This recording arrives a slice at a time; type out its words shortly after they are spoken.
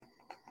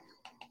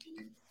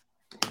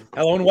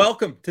Hello and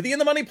welcome to the In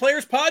the Money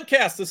Players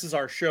podcast. This is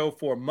our show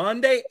for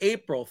Monday,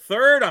 April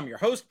 3rd. I'm your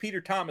host,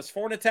 Peter Thomas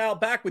Forte,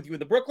 back with you in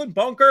the Brooklyn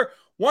Bunker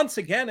once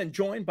again, and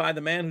joined by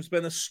the man who's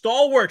been the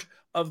stalwart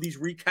of these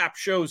recap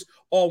shows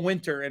all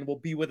winter and will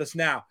be with us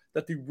now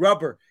that the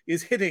rubber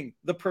is hitting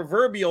the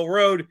proverbial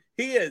road.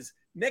 He is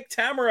Nick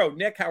Tamaro.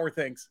 Nick, how are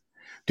things?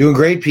 Doing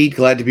great, Pete.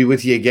 Glad to be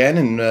with you again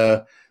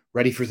and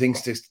ready for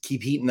things to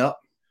keep heating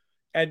up.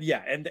 And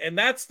yeah, and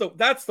that's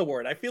the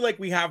word. I feel like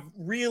we have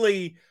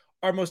really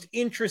our most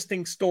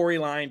interesting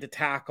storyline to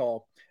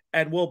tackle,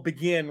 and we'll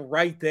begin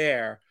right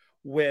there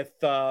with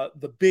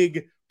the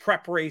big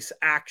prep race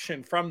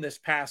action from this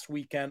past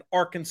weekend,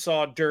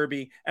 Arkansas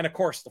Derby, and of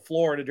course the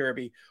Florida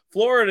Derby.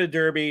 Florida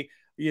Derby,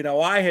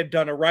 I had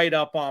done a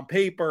write-up on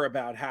paper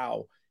about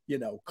how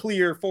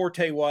clear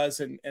Forte was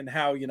and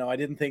how I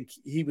didn't think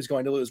he was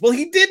going to lose. Well,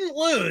 he didn't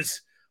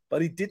lose,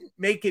 but he didn't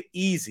make it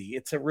easy.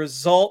 It's a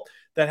result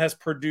that has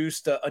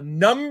produced a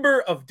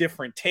number of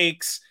different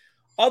takes.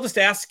 I'll just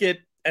ask it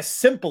as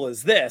simple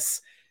as this.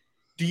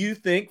 Do you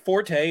think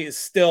Forte is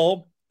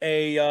still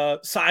a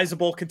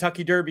sizable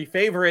Kentucky Derby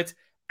favorite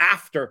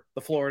after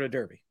the Florida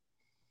Derby?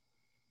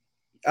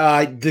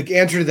 The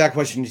answer to that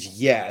question is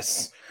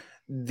yes.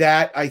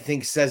 That, I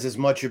think, says as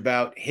much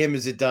about him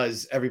as it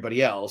does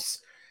everybody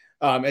else.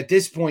 At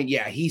this point,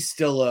 yeah, he's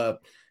still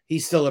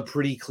a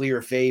pretty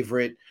clear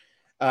favorite.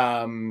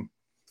 Do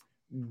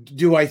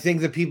I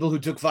think the people who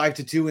took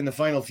 5-2 in the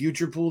final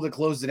future pool that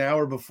closed an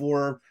hour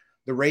before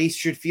the race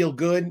should feel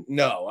good?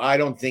 No, I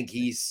don't think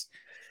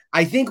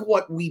I think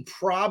what we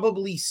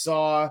probably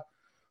saw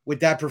with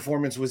that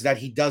performance was that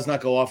he does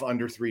not go off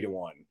under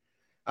 3-1.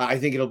 I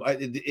think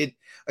it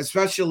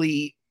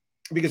especially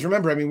because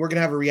remember, I mean, we're going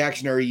to have a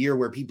reactionary year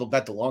where people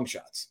bet the long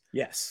shots.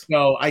 Yes.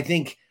 So I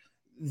think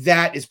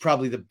that is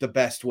probably the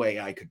best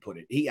way I could put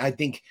it. I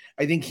think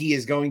he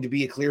is going to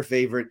be a clear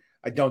favorite.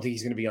 I don't think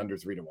he's going to be under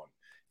 3-1.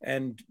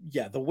 And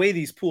yeah, the way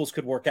these pools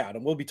could work out,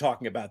 and we'll be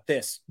talking about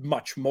this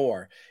much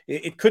more,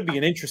 it could be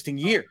an interesting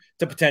year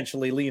to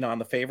potentially lean on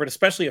the favorite,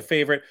 especially a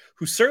favorite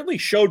who certainly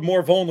showed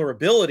more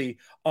vulnerability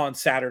on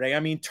Saturday. I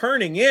mean,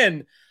 turning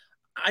in,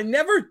 I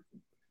never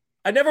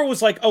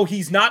was like, oh,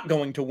 he's not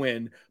going to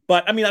win.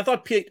 But I mean, I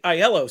thought Pete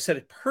Aiello said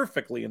it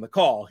perfectly in the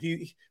call.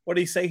 What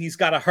did he say? He's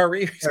got to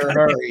hurry.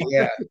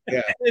 Yeah.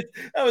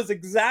 That was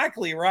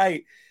exactly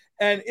right.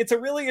 And it's a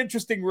really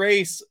interesting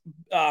race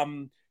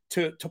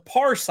to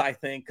parse, I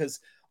think, because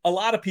a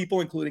lot of people,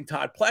 including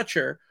Todd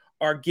Pletcher,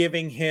 are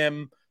giving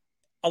him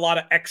a lot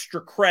of extra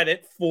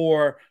credit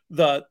for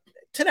the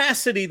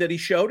tenacity that he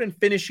showed and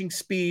finishing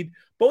speed,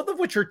 both of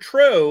which are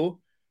true.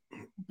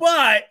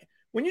 But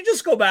when you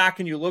just go back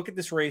and you look at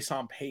this race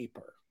on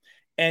paper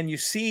and you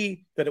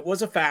see that it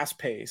was a fast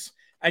pace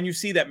and you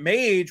see that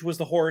Mage was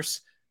the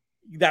horse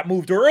that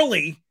moved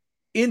early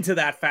into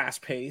that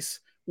fast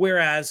pace,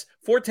 whereas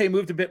Forte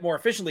moved a bit more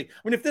efficiently.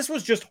 I mean, if this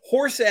was just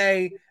horse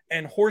A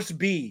and horse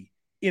B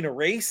in a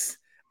race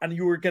and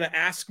you were going to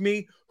ask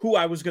me who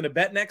I was going to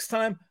bet next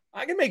time,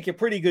 I can make a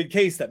pretty good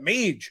case that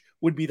Mage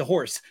would be the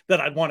horse that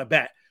I'd want to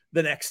bet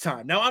the next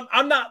time. Now,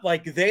 I'm not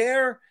like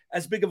there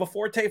as big of a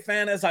Forte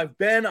fan as I've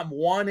been. I'm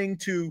wanting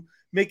to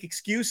make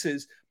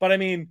excuses, but I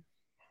mean,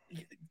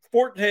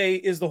 Forte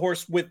is the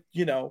horse with,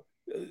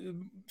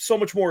 so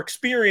much more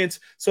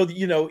experience. So,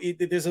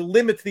 there's a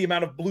limit to the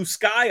amount of blue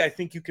sky I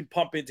think you can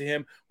pump into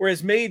him.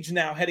 Whereas Mage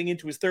now heading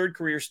into his third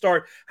career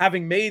start,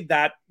 having made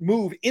that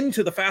move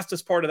into the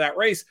fastest part of that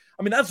race.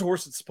 I mean, that's a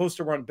horse that's supposed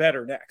to run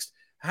better next.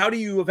 How do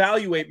you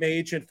evaluate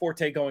Mage and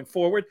Forte going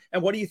forward?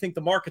 And what do you think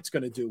the market's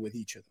going to do with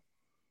each of them?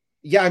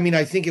 Yeah, I mean,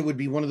 I think it would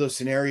be one of those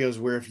scenarios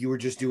where if you were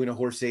just doing a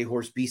horse A,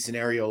 horse B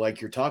scenario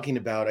like you're talking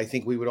about, I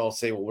think we would all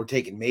say, well, we're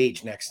taking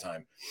Mage next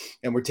time.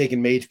 And we're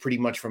taking Mage pretty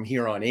much from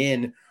here on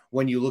in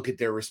when you look at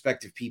their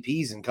respective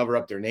PPs and cover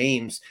up their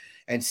names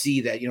and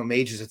see that,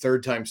 Mage is a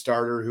third-time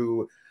starter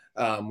who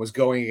was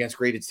going against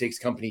Graded Stakes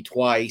Company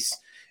twice,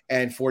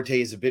 and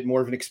Forte is a bit more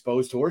of an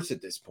exposed horse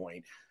at this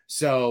point.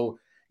 So,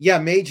 yeah,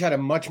 Mage had a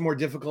much more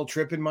difficult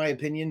trip, in my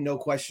opinion, no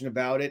question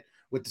about it,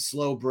 with the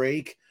slow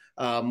break,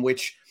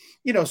 which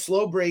 –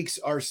 slow breaks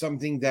are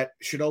something that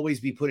should always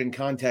be put in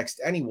context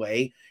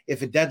anyway.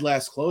 If a dead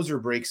last closer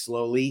breaks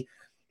slowly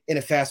in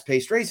a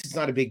fast-paced race, it's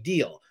not a big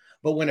deal.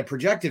 But when a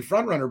projected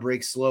frontrunner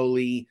breaks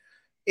slowly,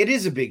 it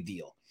is a big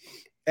deal.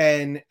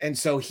 And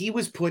so he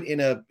was put in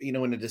a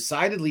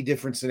decidedly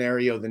different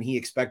scenario than he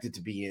expected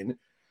to be in.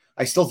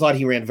 I still thought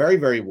he ran very,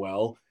 very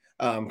well.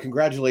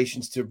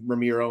 Congratulations to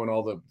Ramiro and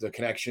all the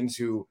connections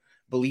who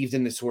believed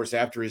in this horse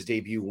after his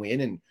debut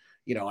win. And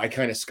I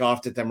kind of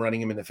scoffed at them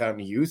running him in the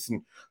Fountain of Youth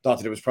and thought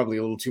that it was probably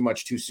a little too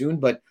much too soon.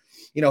 But,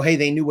 hey,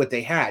 they knew what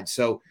they had.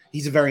 So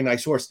he's a very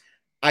nice horse.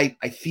 I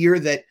fear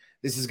that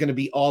this is going to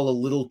be all a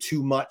little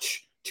too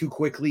much too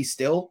quickly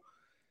still.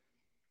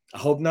 I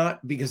hope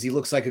not, because he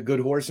looks like a good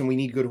horse and we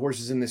need good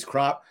horses in this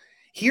crop.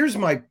 Here's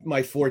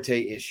my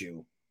Forte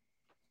issue.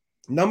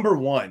 Number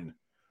one,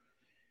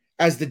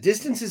 as the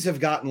distances have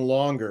gotten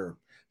longer,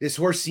 this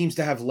horse seems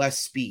to have less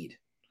speed.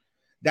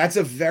 That's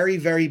a very,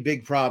 very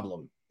big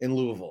problem in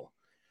Louisville.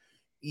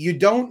 you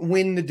don't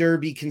win the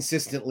Derby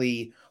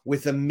consistently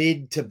with a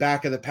mid to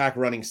back of the pack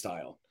running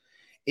style.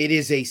 It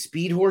is a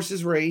speed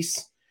horses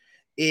race.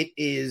 It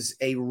is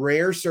a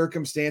rare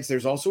circumstance.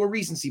 There's also a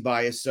recency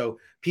bias. So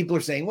people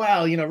are saying,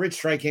 well, Rich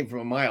Strike came from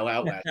a mile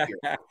out last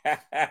year.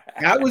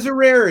 That was a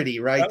rarity,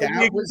 right?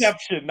 That was the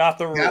exception, not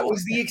the That rule.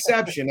 was the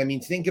exception. I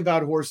mean, think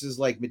about horses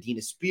like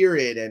Medina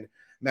Spirit and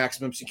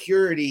Maximum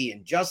Security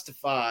and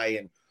Justify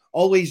and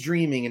Always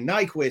Dreaming and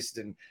Nyquist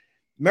and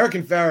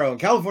American Pharaoh and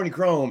California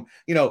Chrome,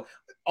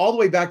 all the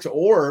way back to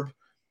Orb.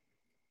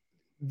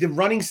 The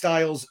running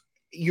styles,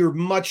 you're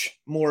much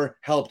more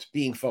helped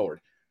being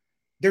forward.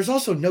 There's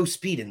also no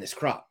speed in this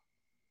crop.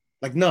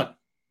 Like none.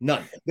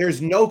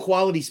 There's no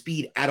quality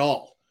speed at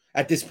all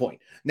at this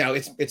point. Now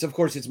it's of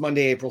course it's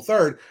Monday, April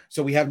 3rd.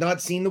 So we have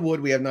not seen the Wood.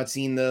 We have not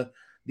seen the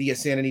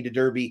Santa Anita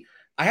Derby.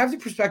 I have the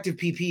prospective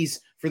PPs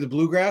for the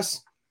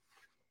Bluegrass.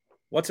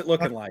 What's it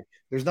looking like?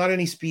 There's not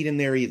any speed in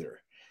there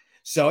either.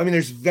 So, I mean,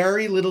 there's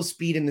very little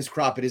speed in this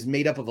crop. It is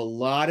made up of a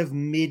lot of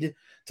mid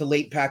to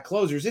late pack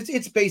closers.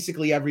 It's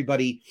basically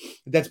everybody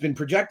that's been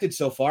projected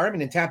so far. I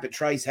mean, and Tappet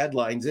Trice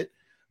headlines it,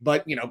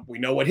 but we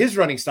know what his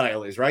running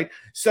style is, right?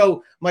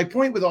 So my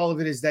point with all of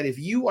it is that if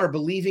you are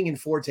believing in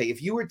Forte,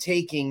 if you are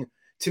taking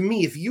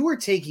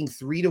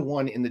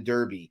 3-1 in the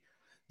Derby,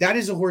 that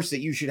is a horse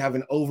that you should have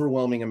an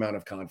overwhelming amount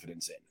of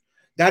confidence in.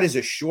 That is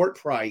a short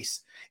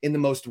price in the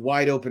most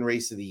wide open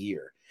race of the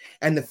year.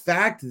 And the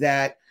fact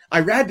that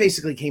Irad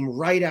basically came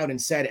right out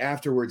and said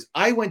afterwards,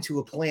 I went to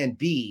a plan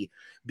B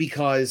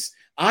because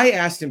I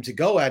asked him to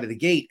go out of the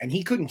gate and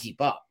he couldn't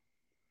keep up.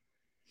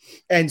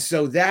 And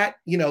so that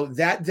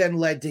then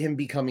led to him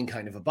becoming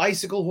kind of a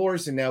bicycle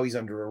horse. And now he's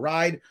under a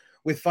ride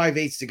with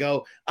 5/8 to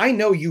go. I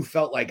know you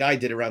felt like I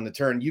did around the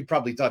turn. You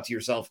probably thought to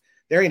yourself,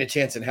 there ain't a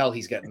chance in hell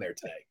he's getting there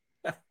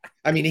today.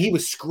 I mean, he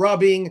was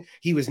scrubbing,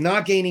 he was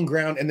not gaining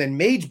ground, and then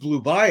Mage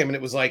blew by him, and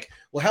it was like,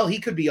 well, hell, he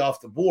could be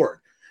off the board.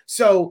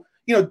 So,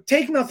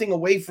 take nothing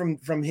away from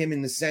him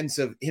in the sense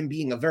of him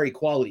being a very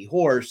quality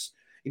horse.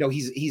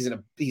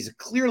 He's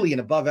clearly an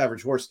above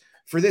average horse.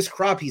 For this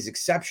crop, he's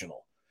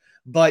exceptional.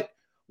 But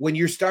when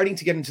you're starting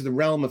to get into the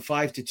realm of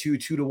 5-2,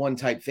 2-1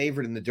 type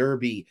favorite in the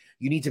Derby,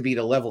 you need to be at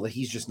a level that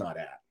he's just not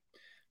at.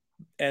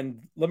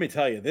 And let me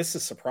tell you, this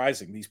is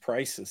surprising. These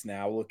prices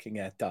now, looking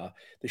at the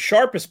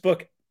sharpest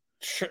book,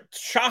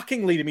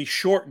 shockingly to me,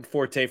 shortened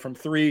Forte from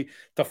 3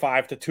 to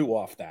 5 to 2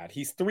 off that.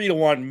 He's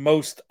 3-1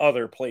 most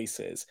other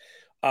places.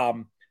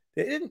 They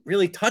didn't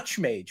really touch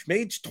Mage.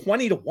 Mage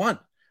 20-1.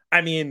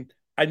 I mean,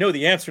 I know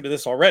the answer to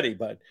this already,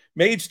 but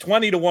Mage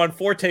 20-1,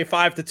 Forte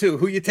 5 to 2.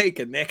 Who you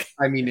taking, Nick?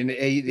 I mean,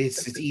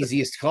 it's the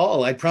easiest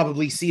call. I'd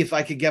probably see if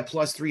I could get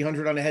plus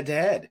 300 on a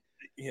head-to-head.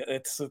 Yeah,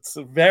 it's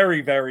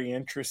very, very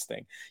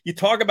interesting. You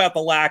talk about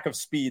the lack of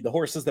speed, the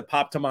horses that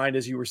pop to mind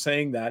as you were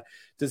saying that.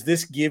 Does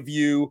this give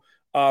you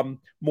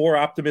more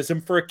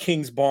optimism for a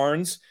King's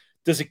Barnes?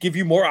 Does it give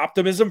you more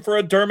optimism for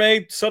a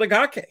Derme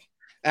Sotogake?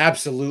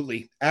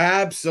 Absolutely.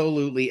 And,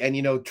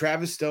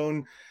 Travis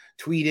Stone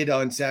tweeted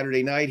on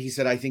Saturday night, he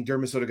said, I think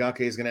Derme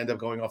Sotogake is going to end up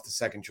going off the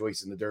second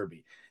choice in the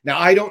Derby. Now,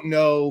 I don't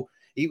know.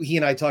 He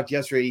and I talked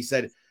yesterday. He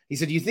said,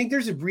 do you think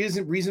there's a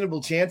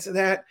reasonable chance of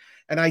that?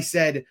 And I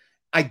said,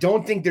 I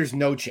don't think there's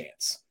no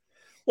chance.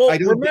 Well,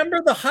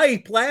 remember the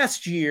hype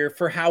last year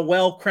for how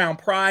well Crown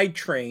Pride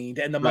trained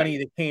and the money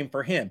that came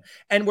for him.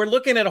 And we're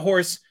looking at a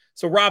horse.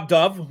 So Rob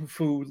Dove,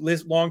 who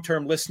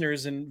long-term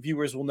listeners and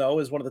viewers will know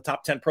is one of the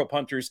top 10 pro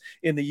punters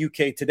in the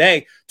UK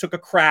today, took a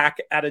crack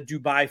at a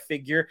Dubai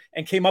figure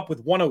and came up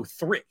with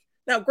 103.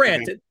 Now,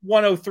 granted,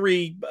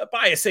 103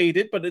 bias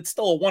aided, but it's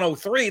still a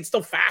 103. It's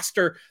still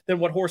faster than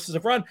what horses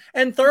have run.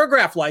 And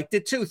Thorograph liked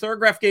it too.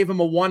 Thorograph gave him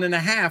a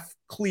 1.5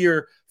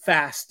 clear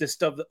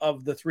fastest of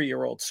the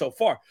 3-year-olds so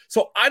far.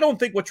 So I don't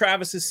think what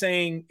Travis is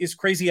saying is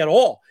crazy at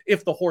all.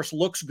 If the horse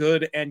looks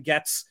good and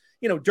gets,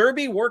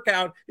 Derby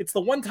workout, it's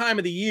the one time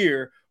of the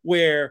year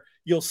where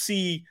you'll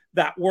see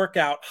that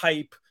workout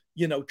hype,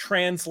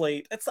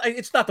 translate.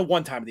 It's not the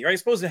one time of the year. I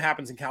suppose it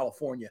happens in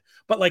California,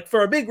 but like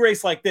for a big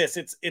race like this,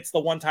 it's the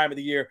one time of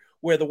the year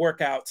where the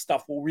workout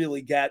stuff will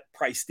really get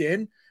priced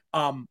in.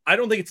 I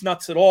don't think it's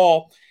nuts at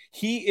all.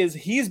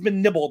 He's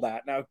been nibbled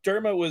at. Now,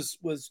 Derma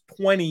was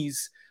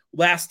 20s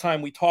last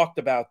time we talked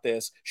about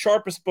this.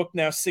 Sharpest book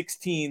now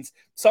 16s.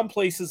 Some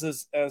places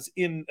as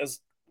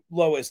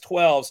low as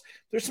 12s.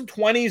 There's some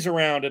 20s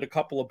around at a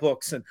couple of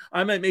books, and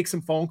I might make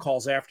some phone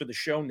calls after the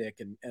show, Nick,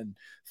 and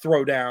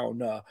throw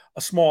down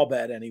a small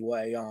bet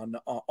anyway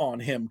on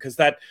him, because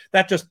that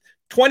just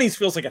 20s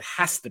feels like it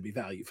has to be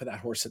value for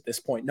that horse at this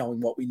point, knowing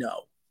what we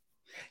know.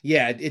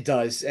 Yeah, it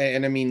does.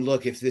 And I mean,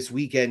 look, if this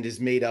weekend is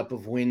made up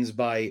of wins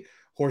by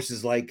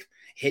horses like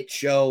Hit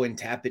Show and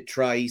Tappet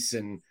Trice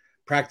and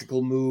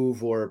Practical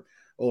Move or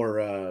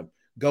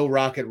Go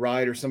Rocket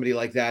Ride or somebody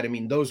like that, I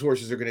mean, those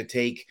horses are going to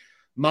take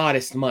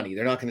modest money.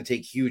 They're not going to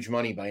take huge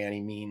money by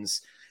any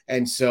means.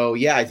 And so,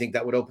 yeah, I think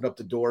that would open up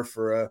the door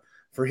for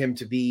him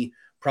to be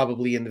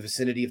probably in the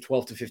vicinity of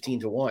 12 to 15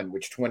 to 1,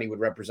 which 20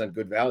 would represent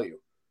good value.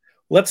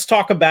 Let's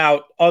talk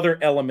about other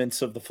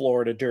elements of the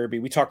Florida Derby.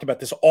 We talked about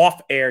this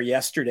off air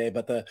yesterday,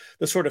 but the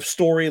sort of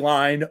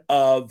storyline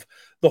of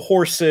the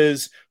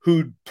horses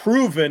who'd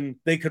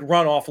proven they could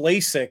run off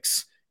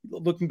Lasix,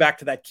 looking back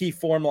to that key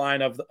form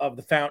line of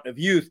the Fountain of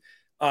Youth,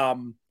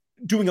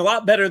 doing a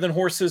lot better than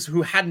horses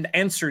who hadn't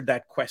answered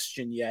that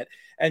question yet.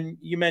 And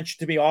you mentioned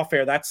to me off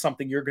air, that's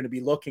something you're going to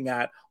be looking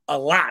at a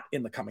lot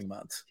in the coming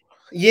months.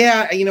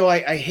 Yeah,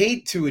 I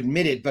hate to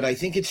admit it, but I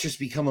think it's just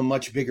become a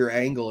much bigger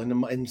angle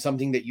and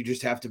something that you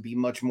just have to be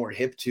much more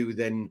hip to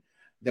than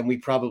we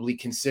probably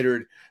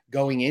considered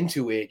going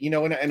into it.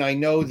 And I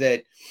know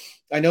that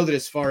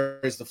as far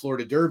as the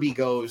Florida Derby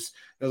goes,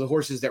 the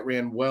horses that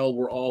ran well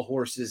were all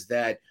horses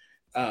that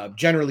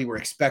generally were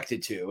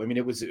expected to. I mean,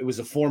 it was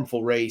a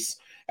formful race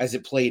as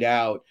it played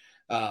out.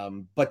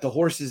 But the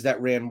horses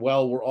that ran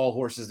well were all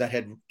horses that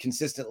had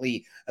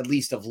consistently, at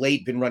least of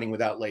late, been running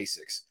without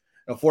Lasix.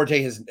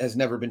 Forte has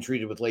never been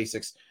treated with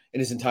Lasix in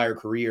his entire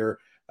career.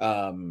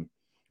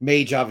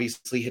 Mage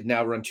obviously had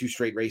now run 2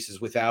 straight races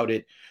without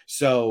it.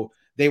 So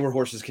they were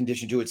horses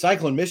conditioned to it.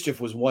 Cyclone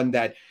Mischief was one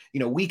that,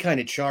 we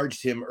kind of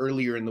charged him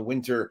earlier in the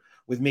winter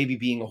with maybe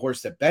being a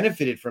horse that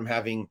benefited from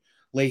having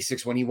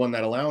Lasix when he won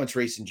that allowance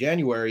race in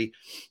January.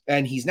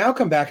 And he's now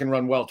come back and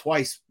run well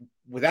twice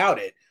without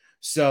it.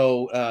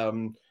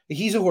 So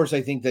he's a horse,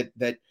 I think,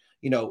 that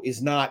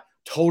is not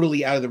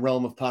totally out of the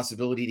realm of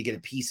possibility to get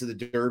a piece of the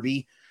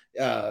Derby.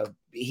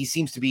 He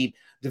seems to be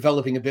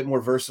developing a bit more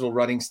versatile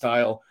running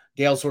style.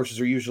 Dale's horses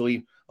are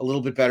usually a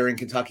little bit better in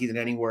Kentucky than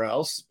anywhere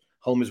else.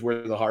 Home is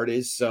where the heart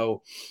is.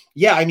 So,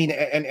 yeah, I mean,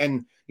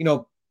 and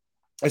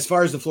as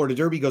far as the Florida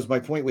Derby goes, my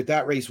point with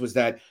that race was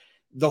that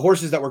the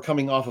horses that were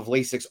coming off of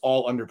Lasix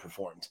all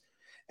underperformed.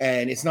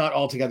 And it's not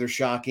altogether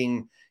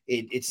shocking.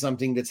 It's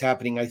something that's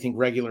happening, I think,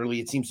 regularly.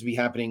 It seems to be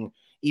happening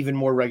even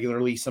more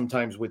regularly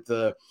sometimes with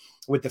the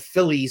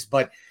fillies,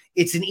 but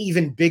it's an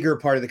even bigger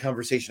part of the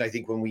conversation, I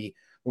think, when we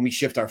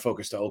shift our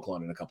focus to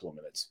Oaklawn in a couple of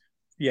minutes.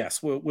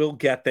 Yes, we'll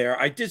get there.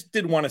 I just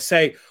did want to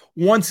say,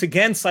 once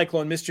again,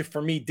 Cyclone Mischief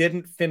for me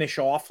didn't finish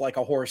off like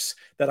a horse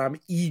that I'm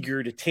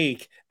eager to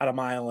take at 1.25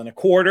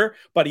 miles,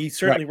 but he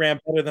certainly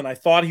ran better than I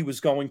thought he was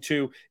going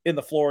to in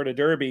the Florida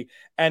Derby.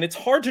 And it's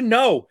hard to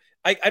know.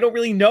 I don't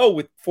really know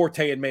with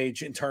Forte and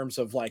Mage in terms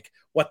of like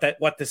what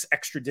this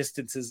extra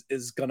distance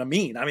is going to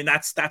mean. I mean,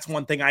 that's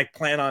one thing I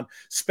plan on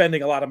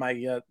spending a lot of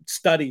my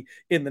study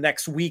in the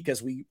next week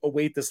as we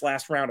await this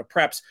last round of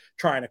preps,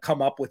 trying to come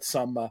up with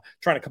some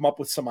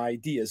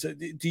ideas.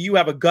 Do you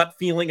have a gut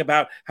feeling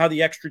about how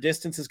the extra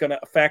distance is going to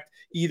affect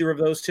either of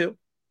those two?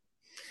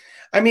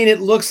 I mean,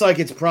 it looks like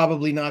it's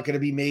probably not going to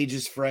be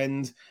Mage's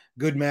friend.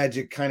 Good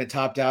Magic kind of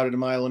topped out at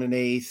 1 1/8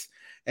 miles.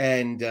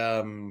 And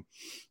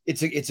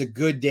it's a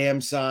good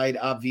dam side,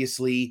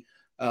 obviously.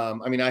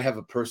 I mean, I have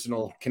a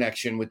personal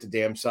connection with the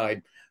dam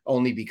side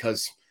only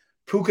because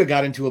Puka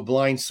got into a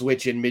blind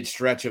switch in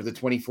mid-stretch of the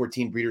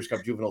 2014 Breeders'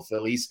 Cup Juvenile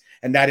Fillies,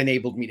 and that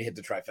enabled me to hit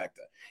the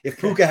trifecta. If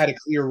Puka had a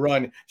clear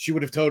run, she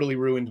would have totally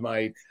ruined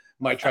my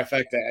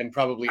trifecta, and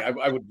probably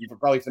I would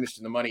probably finished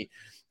in the money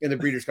in the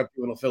Breeders' Cup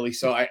Juvenile Fillies.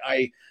 So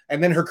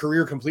and then her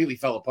career completely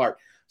fell apart.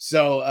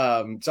 So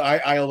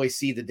I always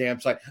see the dam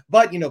side,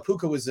 but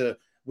Puka was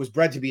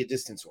bred to be a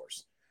distance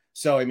horse.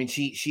 So, I mean,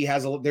 she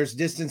has there's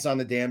distance on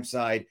the dam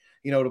side.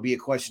 It'll be a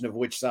question of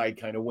which side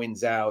kind of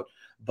wins out.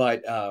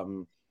 But, I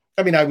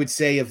mean, I would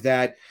say of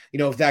that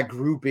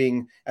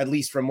grouping, at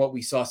least from what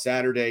we saw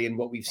Saturday and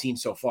what we've seen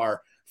so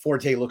far,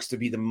 Forte looks to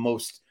be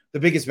the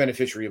biggest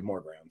beneficiary of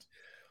more ground.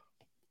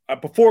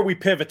 Before we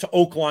pivot to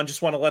Oaklawn,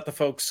 just want to let the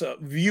folks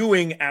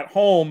viewing at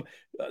home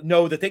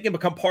know that they can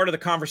become part of the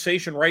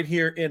conversation right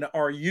here in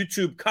our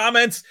YouTube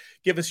comments.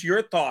 Give us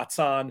your thoughts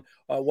on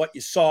what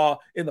you saw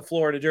in the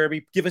Florida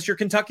Derby. Give us your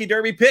Kentucky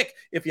Derby pick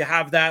if you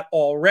have that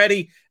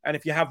already. And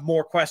if you have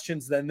more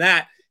questions than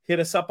that, hit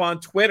us up on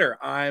Twitter.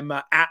 I'm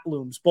at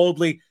Looms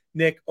Boldly.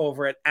 Nick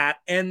over at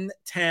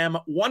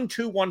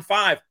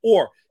NTAM1215,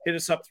 or hit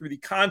us up through the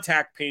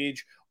contact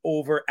page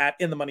over at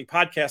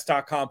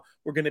inthemoneypodcast.com.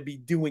 We're going to be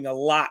doing a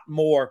lot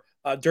more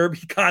Derby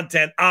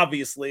content.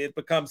 Obviously, it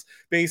becomes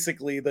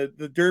basically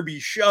the Derby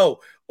show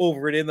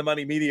over at In the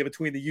Money Media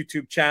between the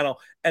YouTube channel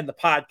and the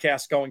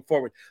podcast going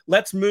forward.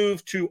 Let's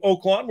move to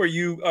Oaklawn, where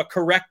you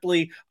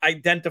correctly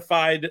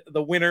identified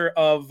the winner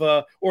of,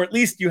 or at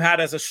least you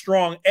had as a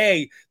strong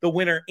A, the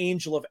winner,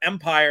 Angel of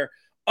Empire.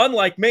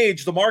 Unlike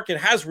Mage, the market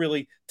has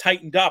really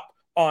tightened up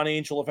on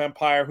Angel of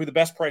Empire, who the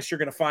best price you're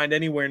going to find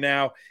anywhere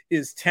now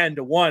is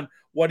 10-1.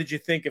 What did you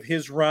think of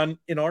his run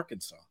in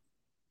Arkansas?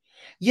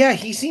 Yeah,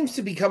 he seems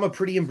to become a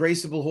pretty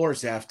embraceable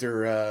horse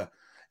after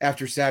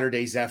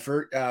Saturday's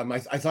effort. I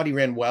thought he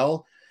ran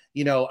well.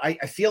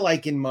 I feel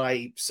like in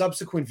my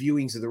subsequent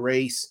viewings of the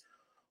race,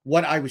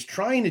 what I was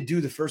trying to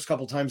do the first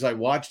couple times I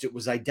watched it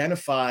was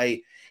identify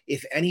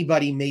if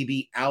anybody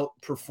maybe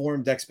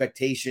outperformed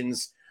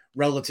expectations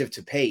relative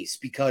to pace,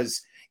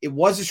 because it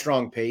was a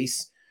strong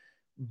pace.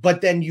 But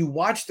then you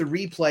watch the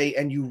replay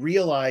and you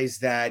realize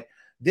that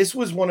this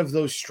was one of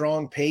those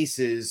strong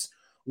paces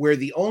where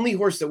the only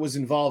horse that was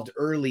involved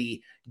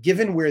early,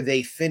 given where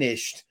they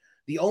finished,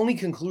 the only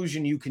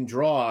conclusion you can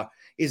draw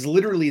is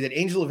literally that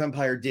Angel of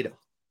Empire did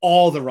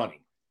all the running.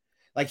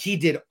 Like he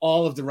did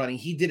all of the running.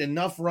 He did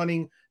enough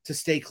running to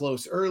stay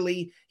close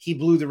early. He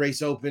blew the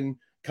race open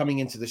coming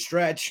into the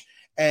stretch.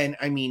 And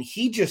I mean,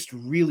 he just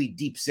really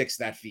deep six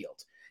that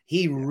field.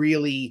 He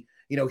really,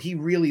 he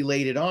really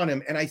laid it on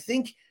him. And I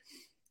think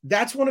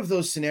that's one of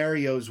those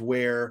scenarios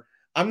where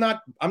I'm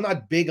not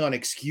big on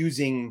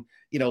excusing,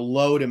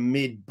 low to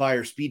mid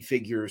Beyer speed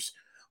figures.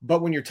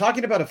 But when you're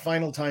talking about a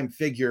final time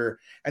figure,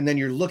 and then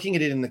you're looking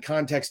at it in the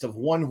context of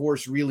one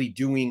horse really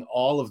doing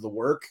all of the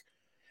work,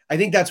 I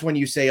think that's when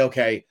you say,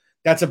 okay,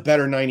 that's a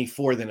better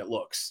 94 than it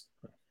looks.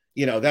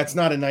 That's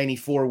not a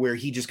 94 where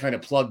he just kind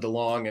of plugged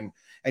along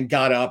and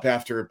got up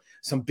after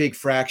some big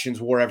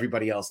fractions, wore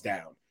everybody else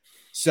down.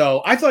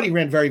 So I thought he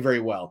ran very, very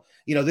well.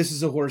 This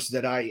is a horse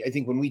that I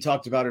think when we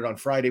talked about it on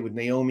Friday with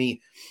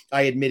Naomi,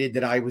 I admitted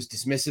that I was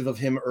dismissive of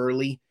him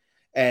early.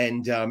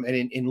 And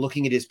in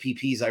looking at his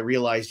PPs, I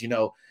realized,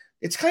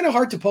 it's kind of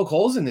hard to poke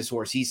holes in this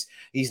horse. He's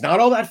not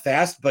all that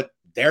fast, but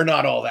they're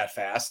not all that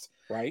fast.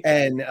 Right.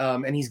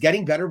 And he's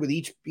getting better with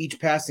each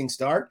passing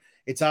start.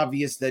 It's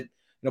obvious that,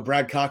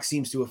 Brad Cox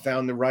seems to have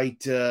found the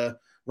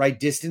right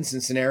distance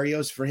and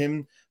scenarios for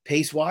him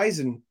pace wise.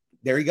 And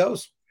there he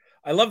goes.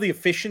 I love the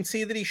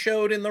efficiency that he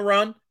showed in the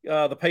run,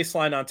 the pace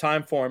line on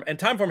time form, and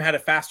time form had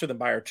it faster than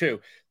Beyer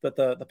too. That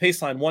the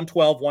pace line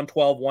 112,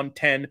 112,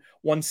 110,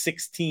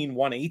 116,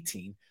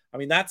 118. I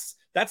mean, that's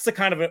the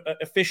kind of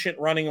efficient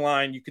running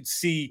line you could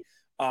see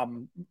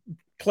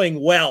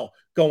playing well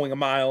going a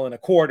mile and a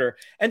quarter.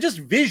 And just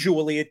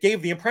visually, it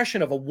gave the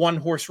impression of a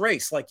one-horse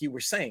race, like you were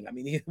saying. I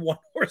mean, he had one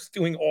horse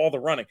doing all the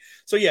running.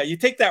 So yeah, you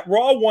take that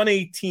raw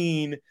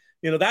 118,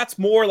 that's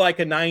more like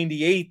a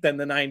 98 than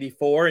the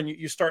 94. And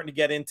you're starting to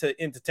get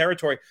into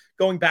territory.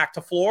 Going back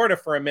to Florida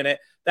for a minute,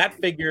 that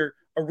figure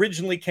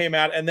originally came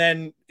out, and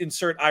then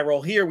insert eye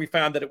roll here, we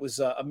found that it was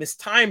a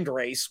mistimed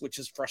race, which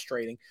is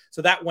frustrating.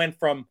 So that went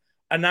from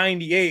a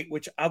 98,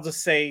 which I'll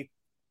just say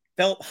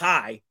felt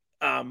high,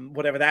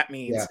 whatever that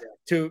means,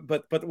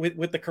 but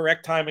with the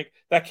correct timing,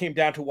 that came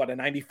down to what, a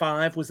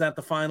 95? Was that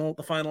the final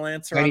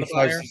answer?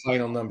 95 is the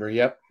final number.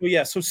 Yep. Well,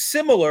 yeah. So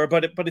similar,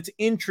 but it's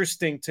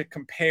interesting to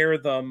compare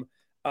them.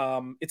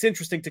 It's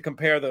interesting to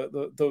compare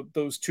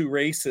those two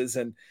races.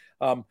 And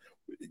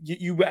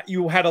you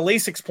had a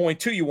Lasix point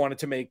too you wanted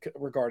to make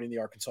regarding the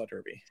Arkansas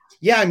Derby.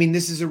 Yeah, I mean,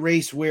 this is a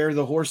race where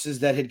the horses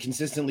that had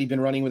consistently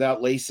been running without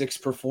Lasix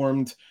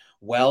performed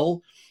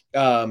well.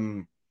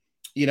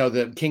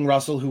 The King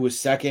Russell, who was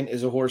second,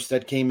 is a horse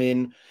that came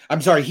in. I'm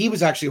sorry, he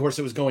was actually a horse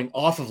that was going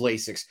off of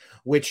Lasix,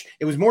 which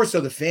it was more so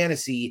the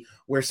fantasy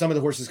where some of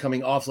the horses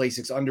coming off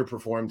Lasix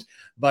underperformed.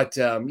 But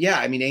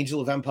I mean,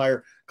 Angel of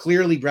Empire,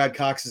 clearly Brad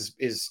Cox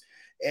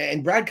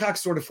and Brad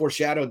Cox sort of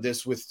foreshadowed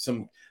this with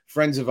some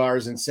friends of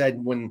ours and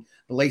said when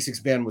the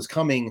Lasix ban was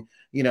coming,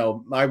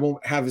 I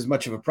won't have as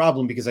much of a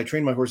problem because I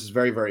train my horses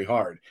very, very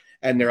hard.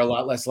 And they're a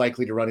lot less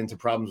likely to run into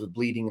problems with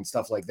bleeding and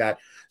stuff like that.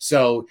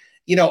 So,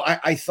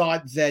 I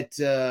thought that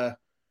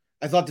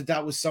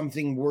that was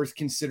something worth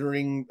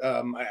considering.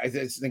 I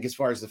think as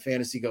far as the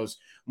fantasy goes,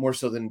 more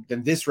so than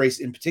this race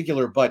in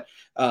particular. But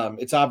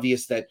it's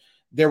obvious that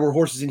there were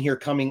horses in here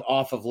coming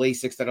off of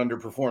Lasix that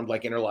underperformed,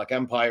 like Interlock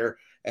Empire,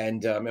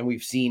 and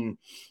we've seen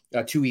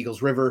Two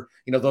Eagles River.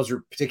 Those are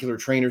particular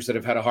trainers that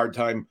have had a hard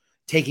time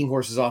taking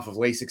horses off of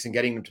Lasix and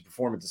getting them to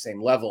perform at the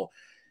same level.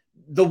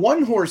 The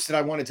one horse that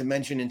I wanted to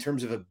mention in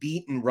terms of a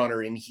beaten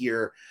runner in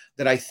here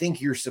that I think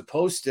you're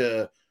supposed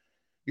to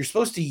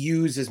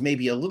use as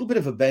maybe a little bit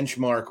of a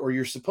benchmark, or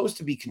you're supposed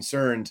to be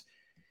concerned.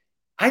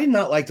 I did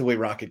not like the way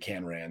Rocket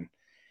Can ran.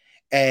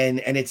 And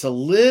it's a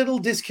little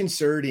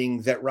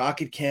disconcerting that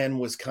Rocket Can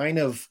was kind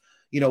of,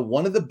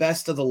 one of the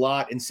best of the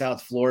lot in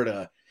South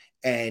Florida.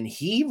 And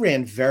he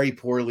ran very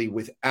poorly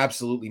with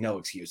absolutely no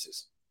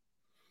excuses.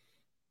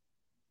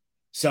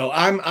 So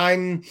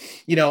I'm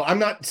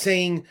not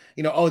saying,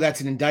 oh,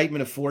 that's an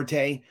indictment of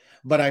Forte,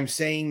 but I'm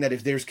saying that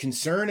if there's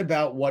concern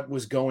about what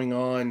was going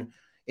on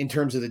in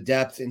terms of the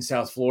depth in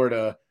South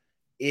Florida,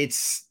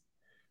 it's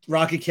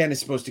Rocket Ken is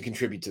supposed to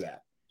contribute to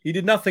that. He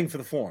did nothing for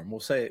the form. We'll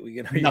say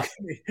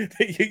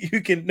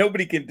it.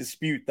 Nobody can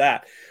dispute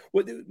that.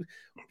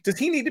 Does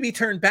he need to be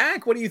turned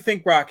back? What do you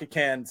think, Rocket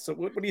Ken? So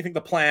what do you think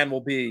the plan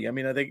will be? I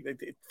mean, I think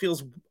it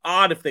feels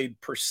odd if they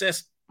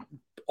persist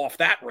off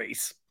that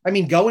race. I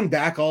mean, going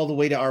back all the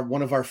way to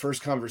one of our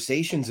first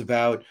conversations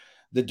about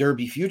the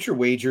Derby future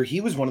wager,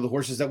 he was one of the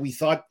horses that we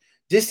thought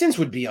distance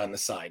would be on the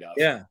side of.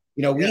 Yeah.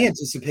 We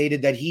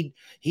anticipated that he'd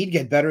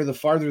get better the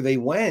farther they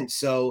went.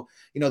 So,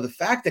 the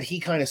fact that he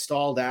kind of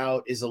stalled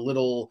out is a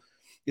little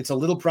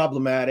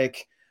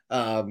problematic.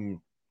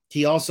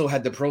 He also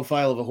had the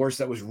profile of a horse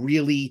that was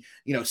really,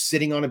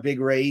 sitting on a big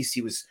race.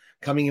 He was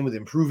coming in with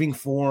improving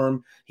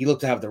form. He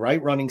looked to have the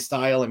right running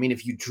style. I mean,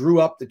 if you drew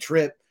up the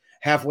trip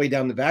halfway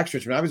down the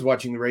backstretch, when I was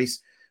watching the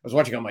race, I was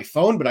watching on my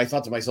phone, but I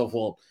thought to myself,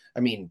 well, I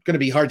mean, going to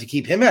be hard to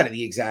keep him out of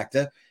the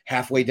exacta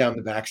halfway down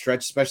the backstretch,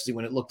 especially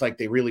when it looked like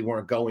they really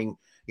weren't going,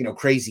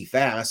 crazy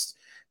fast.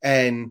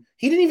 And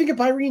he didn't even get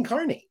by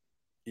reincarnate.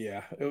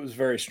 Yeah, it was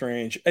very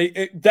strange.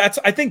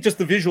 I think just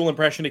the visual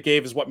impression it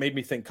gave is what made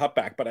me think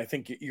cutback. But I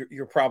think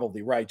you're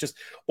probably right. Just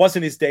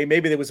wasn't his day.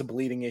 Maybe there was a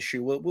bleeding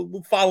issue.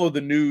 We'll follow the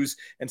news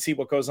and see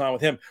what goes on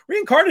with him.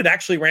 Reincarnate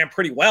actually ran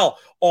pretty well,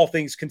 all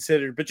things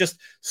considered, but just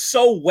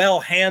so well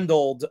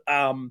handled.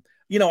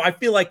 I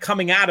feel like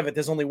coming out of it,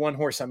 there's only one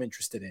horse I'm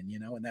interested in,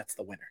 and that's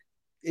the winner.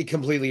 I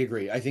completely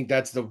agree. I think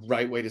that's the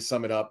right way to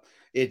sum it up.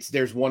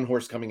 There's one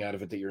horse coming out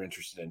of it that you're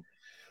interested in.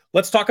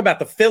 Let's talk about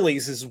the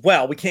fillies as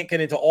well. We can't get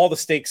into all the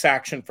stakes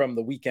action from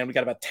the weekend. We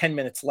got about 10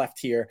 minutes left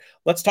here.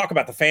 Let's talk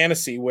about the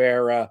fantasy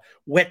where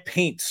Wet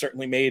Paint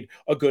certainly made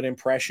a good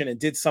impression and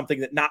did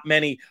something that not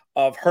many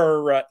of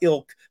her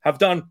ilk have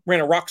done. Ran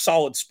a rock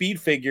solid speed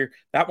figure.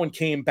 That one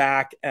came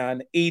back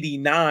an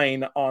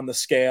 89 on the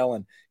scale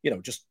and,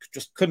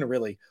 just couldn't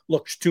really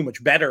look too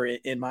much better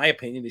in my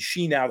opinion. Is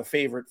she now the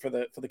favorite for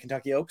the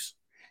Kentucky Oaks?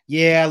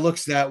 Yeah, it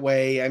looks that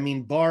way. I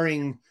mean,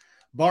 barring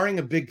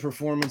a big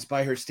performance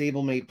by her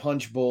stablemate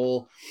Punch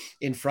Bowl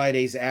in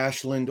Friday's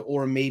Ashland,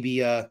 or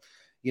maybe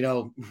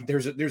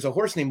there's a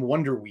horse named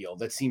Wonder Wheel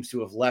that seems to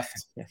have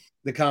left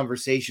the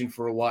conversation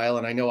for a while,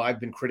 and I know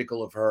I've been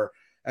critical of her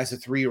as a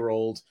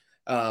 3-year-old.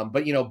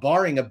 But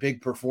barring a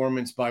big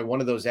performance by one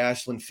of those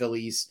Ashland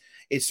fillies,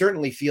 it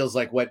certainly feels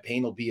like Wet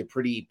Paint will be a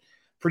pretty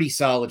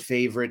solid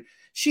favorite.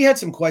 She had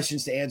some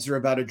questions to answer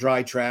about a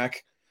dry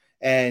track,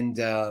 and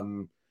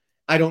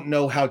I don't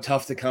know how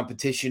tough the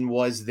competition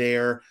was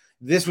there.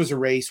 This was a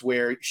race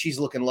where she's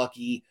looking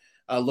lucky,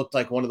 looked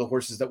like one of the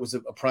horses that was a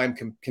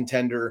prime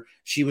contender.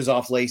 She was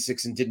off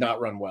Lasix and did not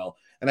run well.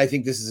 And I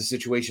think this is a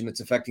situation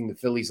that's affecting the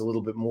fillies a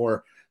little bit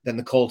more than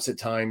the colts at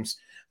times.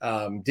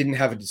 Didn't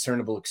have a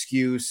discernible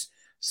excuse.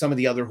 Some of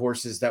the other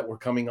horses that were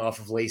coming off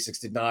of Lasix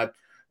did not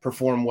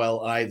perform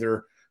well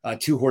either.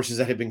 2 horses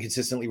that had been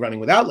consistently running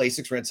without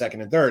Lasix ran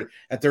second and third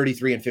at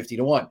 33 and 50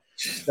 to 1.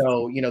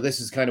 So, this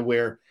is kind of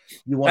where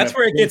you want. That's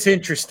where it gets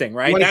interesting,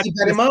 right? You want to keep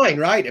that in mind,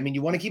 right? I mean,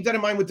 you want to keep that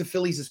in mind with the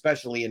fillies,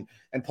 especially.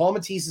 And Paul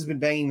Matisse has been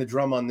banging the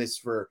drum on this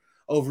for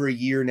over a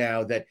year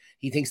now that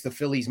he thinks the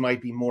fillies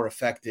might be more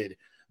affected.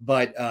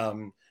 But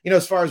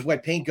as far as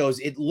Wet Paint goes,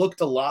 it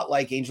looked a lot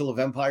like Angel of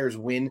Empire's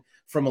win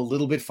from a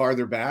little bit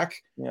farther back.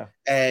 Yeah,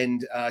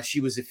 and she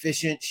was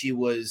efficient.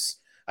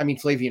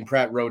 Flavian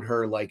Pratt rode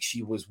her like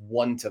she was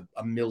 1 to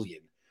a million.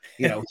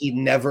 He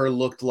never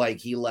looked like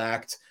he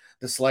lacked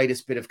the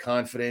slightest bit of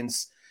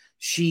confidence.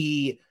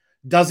 She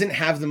doesn't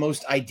have the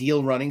most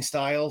ideal running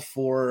style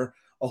for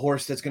a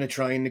horse that's going to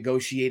try and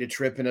negotiate a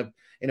trip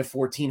in a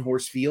 14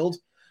 horse field.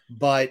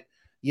 But,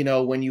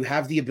 when you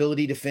have the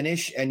ability to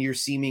finish and you're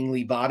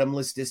seemingly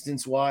bottomless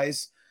distance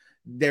wise,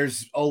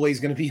 there's always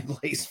going to be a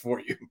place for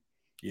you.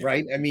 Yeah.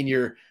 Right. I mean,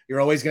 you're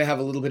always going to have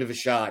a little bit of a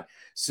shot.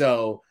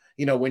 So,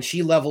 when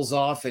she levels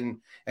off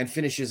and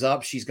finishes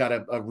up, she's got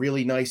a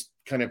really nice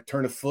kind of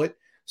turn of foot,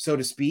 so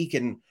to speak.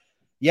 And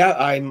yeah,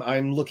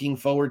 I'm looking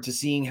forward to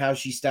seeing how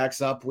she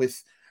stacks up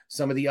with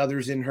some of the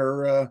others in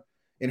her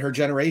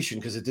generation,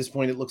 because at this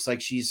point it looks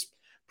like she's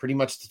pretty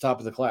much at the top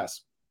of the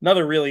class.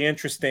 Another really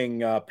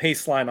interesting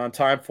pace line on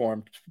time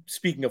form.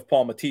 Speaking of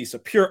Paul Matisse, a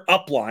pure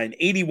upline,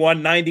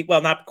 81, 90,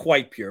 well, not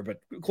quite pure,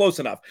 but close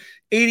enough.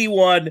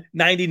 81,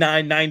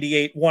 99,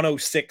 98,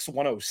 106,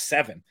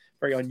 107.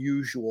 Very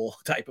unusual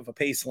type of a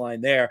pace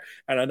line there.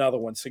 And another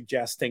one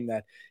suggesting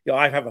that,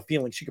 I have a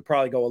feeling she could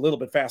probably go a little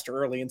bit faster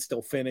early and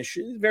still finish.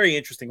 Very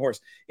interesting horse.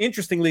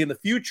 Interestingly, in the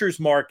futures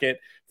market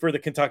for the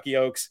Kentucky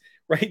Oaks,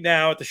 right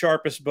now at the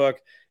Sharpest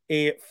book,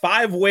 a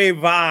 5-way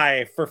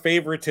vie for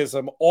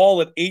favoritism,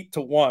 all at 8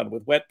 to 1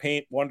 with Wet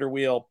Paint, Wonder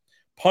Wheel,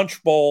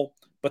 Punch Bowl,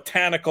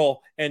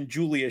 Botanical, and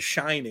Julia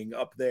Shining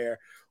up there.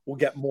 We'll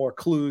get more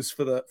clues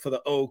for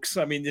the Oaks.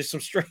 I mean, there's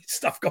some strange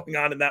stuff going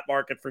on in that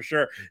market for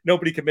sure.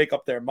 Nobody can make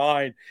up their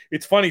mind.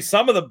 It's funny.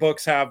 Some of the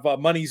books have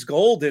Money's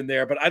Gold in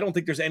there, but I don't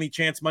think there's any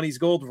chance Money's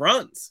Gold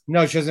runs.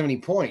 No, she doesn't have any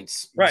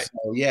points. Right.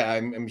 So, yeah,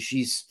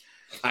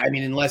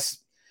 unless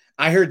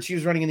I heard she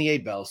was running in the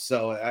 8 bell.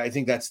 So I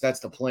think that's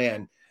the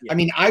plan. Yeah. I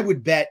mean, I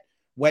would bet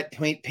Wet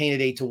Paint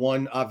at 8 to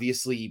 1,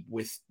 obviously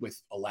with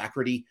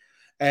alacrity.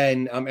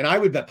 And I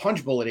would bet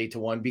Punch Bowl at 8 to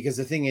 1, because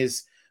the thing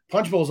is,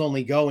 Punch Bowl is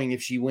only going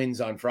if she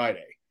wins on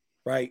Friday.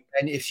 Right.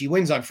 And if she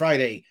wins on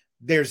Friday,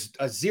 there's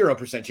a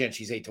 0% chance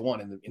she's 8 to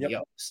 1 in the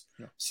Oaks.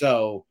 Yep.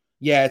 So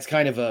yeah, it's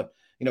kind of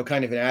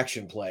an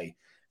action play.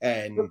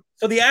 And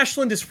so the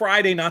Ashland is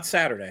Friday, not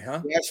Saturday,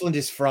 huh? The Ashland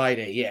is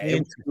Friday. Yeah.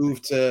 It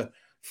moved to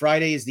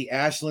Friday is the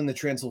Ashland, the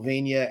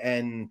Transylvania,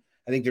 and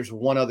I think there's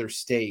one other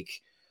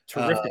stake.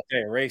 Terrific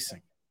day of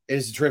racing. It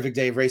is a terrific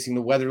day of racing.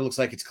 The weather looks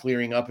like it's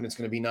clearing up and it's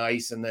going to be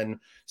nice. And then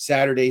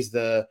Saturday's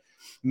the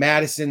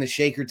Madison, the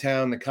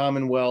Shakertown, the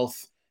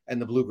Commonwealth,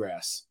 and the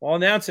Bluegrass. Well, I'll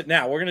announce it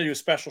now. We're going to do a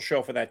special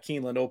show for that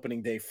Keeneland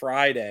opening day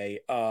Friday.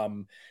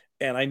 And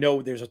I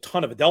know there's a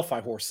ton of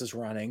Adelphi horses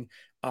running,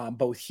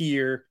 both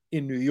here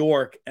in New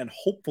York and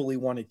hopefully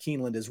one at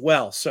Keeneland as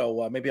well.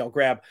 So maybe I'll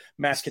grab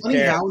Mascot. Funny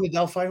how an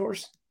Adelphi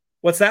horse?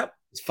 What's that?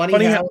 It's funny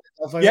how.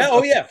 Yeah.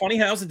 Oh, yeah. Funny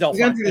how's Adelphi.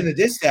 We entered in the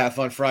distaff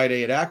on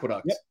Friday at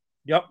Aqueduct.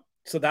 Yep.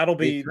 So that'll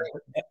be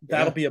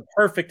Yeah. a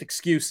perfect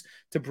excuse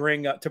to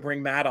bring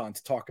Matt on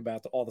to talk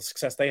about all the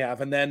success they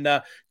have. And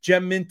then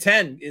Gem Min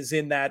 10 is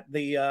in that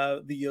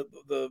the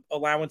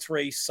allowance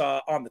race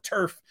on the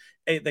turf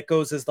that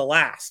goes as the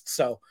last.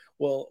 So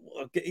we'll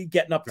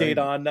get an update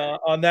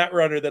on that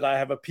runner that I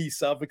have a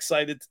piece of.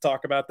 Excited to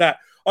talk about that.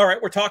 All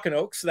right, we're talking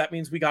Oaks, so that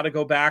means we got to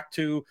go back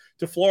to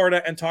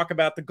Florida and talk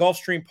about the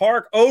Gulfstream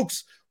Park.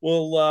 Oaks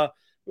will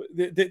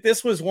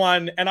this was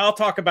one, and I'll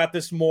talk about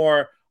this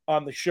more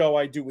on the show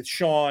I do with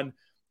Sean.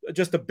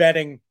 Just I'm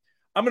going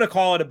to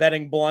call it a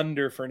betting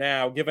blunder for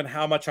now, given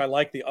how much I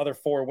like the other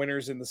 4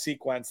 winners in the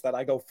sequence, that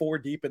I go 4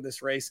 deep in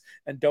this race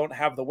and don't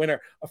have the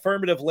winner.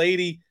 Affirmative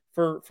Lady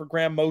for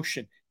Graham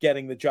Motion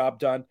getting the job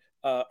done.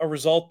 A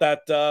result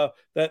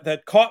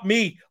that caught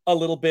me a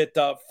little bit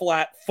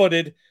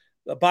flat-footed.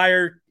 The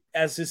buyer,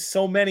 as is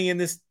so many in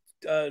this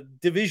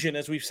division,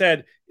 as we've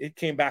said, it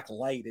came back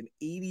light, an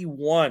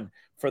 81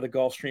 for the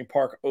Gulfstream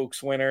Park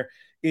Oaks winner.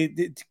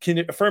 Can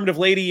Affirmative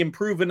Lady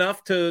improve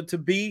enough to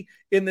be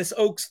in this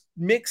Oaks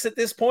mix at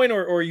this point,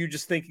 or are you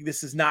just thinking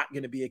this is not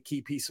going to be a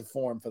key piece of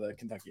form for the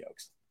Kentucky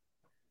Oaks?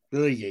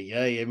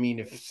 I mean,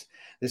 if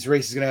this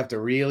race is going to have to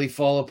really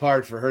fall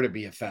apart for her to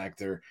be a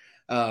factor.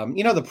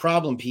 The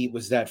problem, Pete,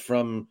 was that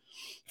from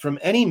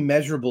any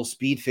measurable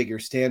speed figure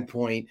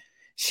standpoint,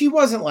 she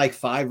wasn't like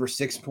 5 or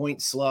 6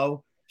 points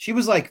slow. She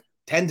was like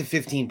 10 to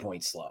 15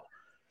 points slow.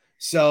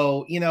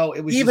 So,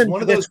 it was even just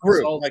one of those group,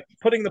 results. like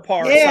putting the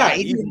par aside.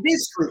 Even in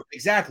this group,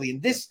 exactly.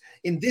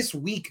 In this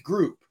weak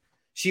group,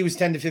 she was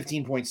 10 to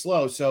 15 points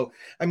slow. So,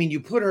 I mean,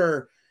 you put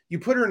her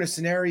in a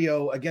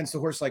scenario against a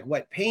horse like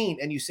Wet Paint,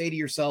 and you say to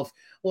yourself,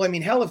 well, I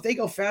mean, hell, if they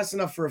go fast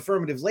enough for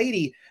Affirmative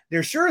Lady,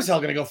 they're sure as hell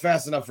going to go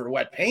fast enough for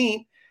Wet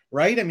Paint,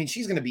 right? I mean,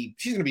 she's going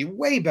to be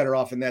way better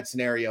off in that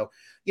scenario.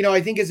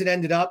 I think as it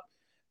ended up,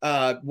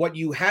 what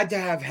you had to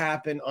have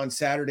happen on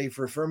Saturday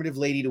for Affirmative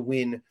Lady to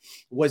win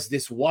was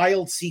this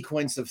wild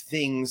sequence of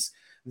things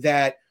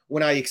that,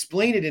 when I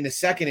explain it in a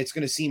second, it's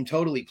going to seem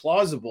totally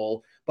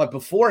plausible. But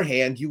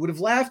beforehand, you would have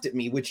laughed at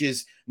me, which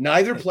is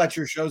neither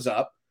Pletcher shows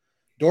up,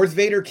 Darth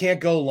Vader can't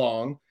go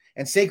long,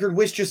 and Sacred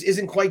Wish just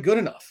isn't quite good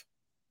enough,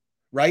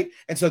 right?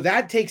 And so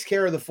that takes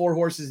care of the 4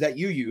 horses that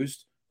you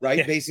used, right?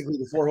 Yeah. Basically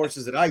the 4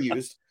 horses that I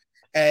used.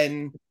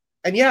 And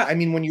yeah, I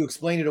mean, when you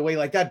explain it away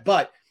like that,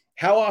 but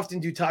how often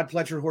do Todd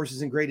Pletcher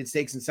horses in graded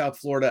stakes in South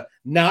Florida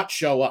not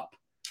show up,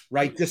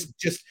 right?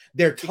 Just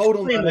their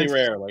total extremely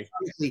rarely.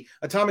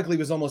 Atomically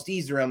was almost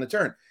eased around the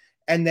turn.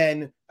 And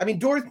then, I mean,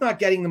 Dorth not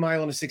getting the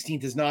mile on a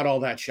 16th is not all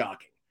that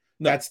shocking.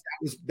 No.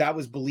 That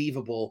was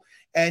believable.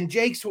 And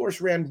Jake's horse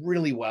ran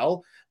really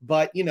well,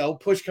 but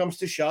push comes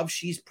to shove,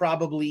 she's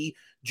probably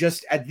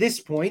just at this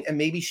point, and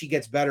maybe she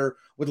gets better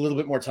with a little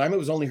bit more time. It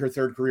was only her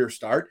 3rd career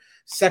start.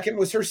 Second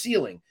was her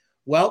ceiling.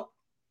 Well,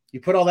 you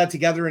put all that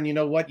together and you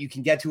know what? You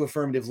can get to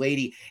Affirmative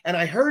Lady. And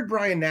I heard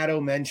Brian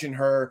Natto mention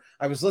her.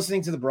 I was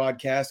listening to the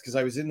broadcast because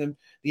I was in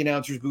the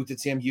announcer's booth at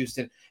Sam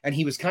Houston, and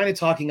he was kind of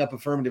talking up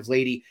Affirmative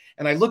Lady.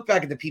 And I looked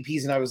back at the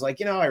PPs and I was like,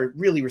 I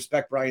really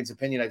respect Brian's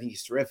opinion. I think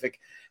he's terrific.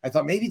 I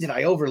thought, maybe did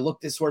I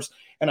overlook this horse?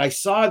 And I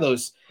saw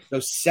those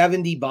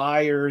 70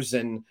 buyers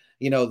and,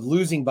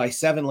 losing by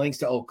 7 lengths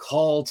to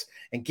Occult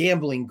and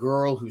Gambling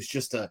Girl, who's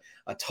just a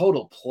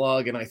total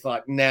plug. And I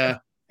thought,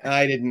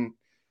 didn't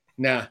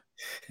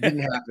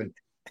happen.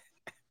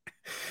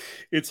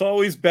 It's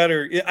always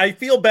better. I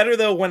feel better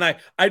though when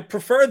I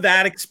prefer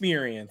that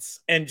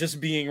experience and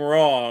just being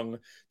wrong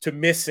to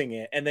missing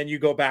it, and then you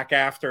go back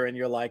after and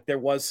you're like, there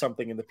was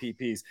something in the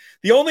PPs.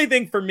 The only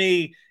thing for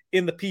me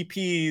in the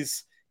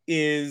PPs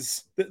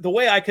is the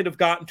way I could have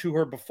gotten to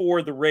her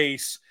before the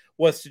race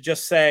was to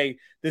just say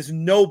there's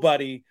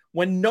nobody,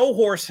 when no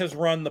horse has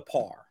run the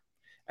par.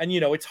 And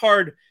it's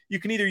hard. You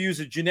can either use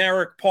a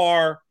generic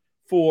par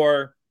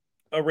for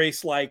a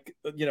race like,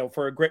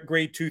 for a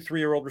grade 2,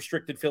 3-year-old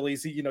restricted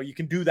fillies, you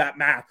can do that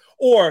math,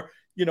 or,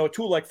 a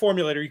tool like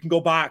Formulator, you can go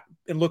back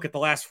and look at the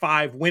last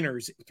 5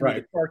 winners through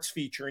the charts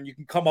feature, and you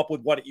can come up with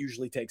what it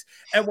usually takes.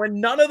 And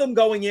when none of them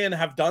going in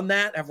have run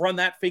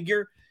that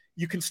figure,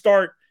 you can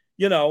start,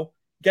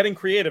 getting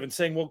creative and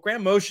saying, well,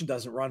 Graham Motion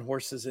doesn't run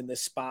horses in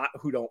this spot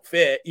who don't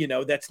fit.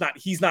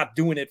 He's not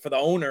doing it for the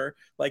owner.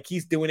 Like,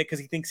 he's doing it because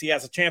he thinks he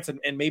has a chance,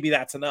 and maybe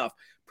that's enough.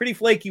 Pretty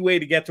flaky way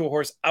to get to a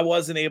horse. I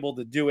wasn't able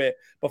to do it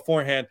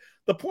beforehand.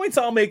 The points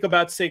I'll make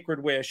about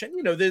Sacred Wish,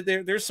 and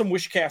there's some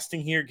wish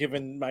casting here,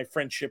 given my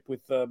friendship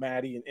with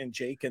Maddie and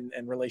Jake and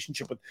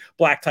relationship with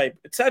Black Type,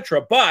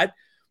 etc. But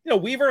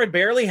Weaver had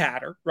barely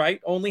had her,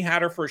 right? Only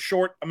had her for a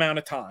short amount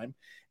of time,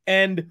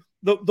 and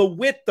the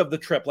width of the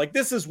trip. Like,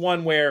 this is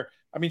one where,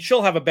 I mean,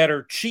 she'll have a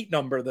better cheat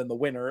number than the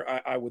winner.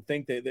 I would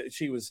think that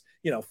she was,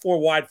 4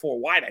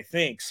 wide, I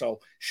think.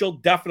 So she'll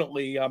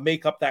definitely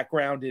make up that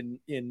ground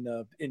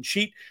in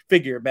cheat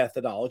figure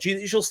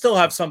methodology. She'll still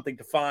have something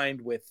to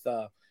find with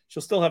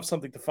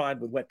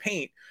Wet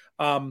Paint.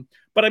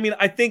 But I mean,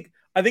 I think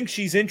I think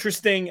she's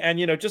interesting, and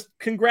just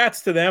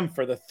congrats to them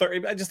for the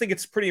third. I just think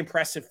it's a pretty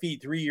impressive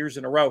feat, 3 years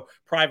in a row,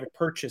 private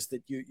purchase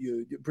that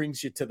you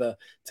brings you to the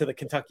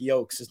Kentucky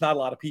Oaks. There's not a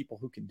lot of people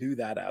who can do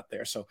that out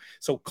there, so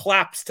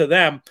claps to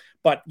them.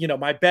 But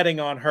my betting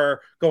on her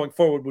going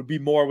forward would be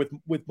more with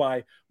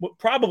my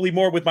probably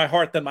more with my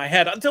heart than my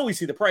head until we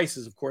see the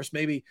prices. Of course,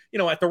 maybe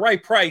at the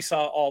right price,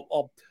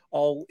 I'll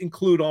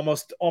include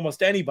almost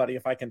anybody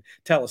if I can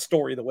tell a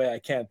story the way I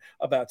can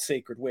about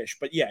Sacred Wish.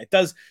 But yeah, it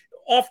does.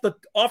 Off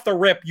the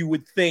rip, you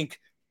would think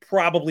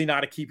probably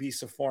not a key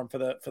piece of form for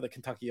the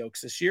Kentucky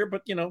Oaks this year,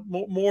 but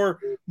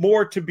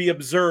more to be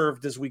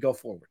observed as we go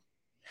forward.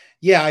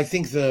 Yeah, I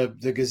think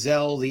the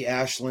Gazelle, the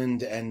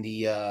Ashland, and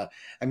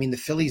the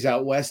fillies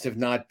out west have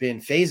not been.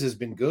 FaZe has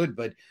been good,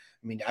 but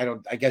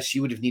I guess she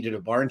would have needed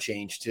a barn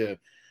change to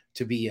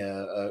be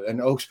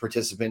an Oaks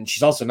participant.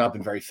 She's also not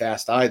been very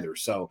fast either.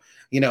 So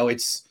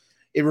it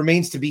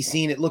remains to be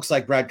seen. It looks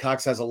like Brad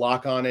Cox has a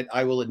lock on it.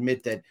 I will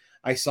admit that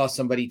I saw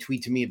somebody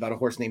tweet to me about a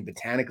horse named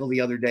Botanical the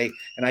other day,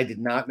 and I did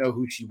not know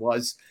who she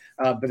was.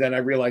 But then I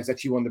realized that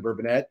she won the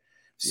Bourbonnette.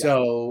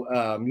 So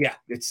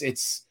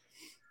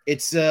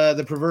it's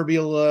the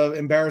proverbial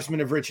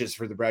embarrassment of riches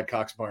for the Brad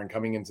Cox barn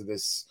coming into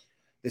this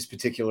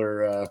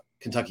particular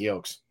Kentucky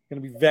Oaks.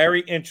 Going to be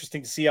very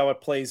interesting to see how it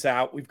plays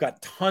out. We've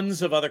got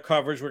tons of other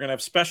coverage. We're going to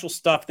have special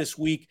stuff this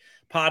week.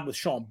 Pod with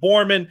Sean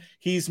Borman.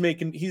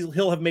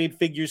 He'll have made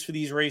figures for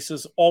these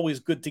races. Always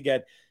good to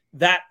get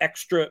that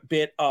extra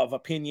bit of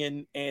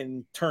opinion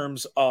in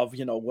terms of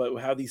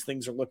how these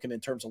things are looking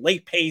in terms of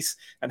late pace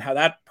and how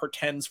that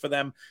portends for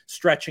them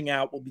stretching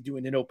out. We'll be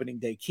doing an opening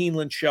day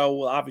Keeneland show.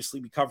 We'll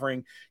obviously be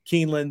covering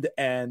Keeneland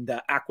and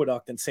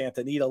Aqueduct and Santa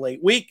Anita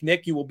late week.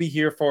 Nick, you will be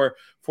here for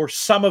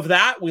some of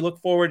that. We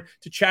look forward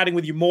to chatting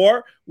with you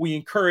more. We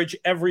encourage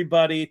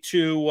everybody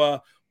to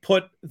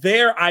put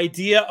their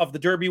idea of the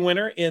Derby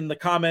winner in the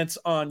comments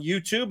on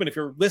YouTube. And if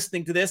you're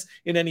listening to this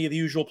in any of the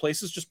usual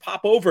places, just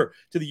pop over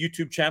to the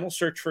YouTube channel,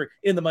 search for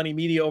In the Money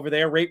Media over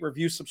there, rate,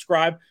 review,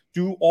 subscribe,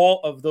 do all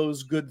of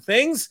those good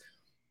things.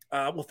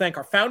 We'll thank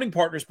our founding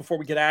partners before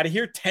we get out of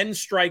here, 10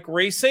 Strike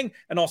Racing,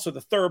 and also the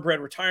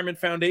Thoroughbred Retirement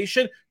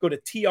Foundation. Go to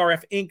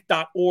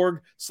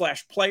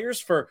trfinc.org/players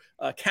for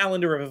a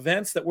calendar of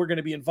events that we're going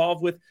to be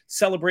involved with,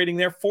 celebrating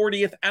their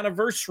 40th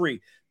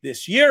anniversary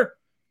this year.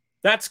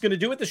 That's going to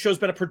do it. The show's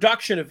been a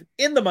production of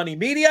In the Money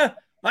Media.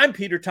 I'm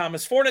Peter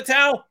Thomas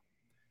Fornatale.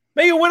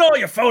 May you win all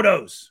your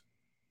photos.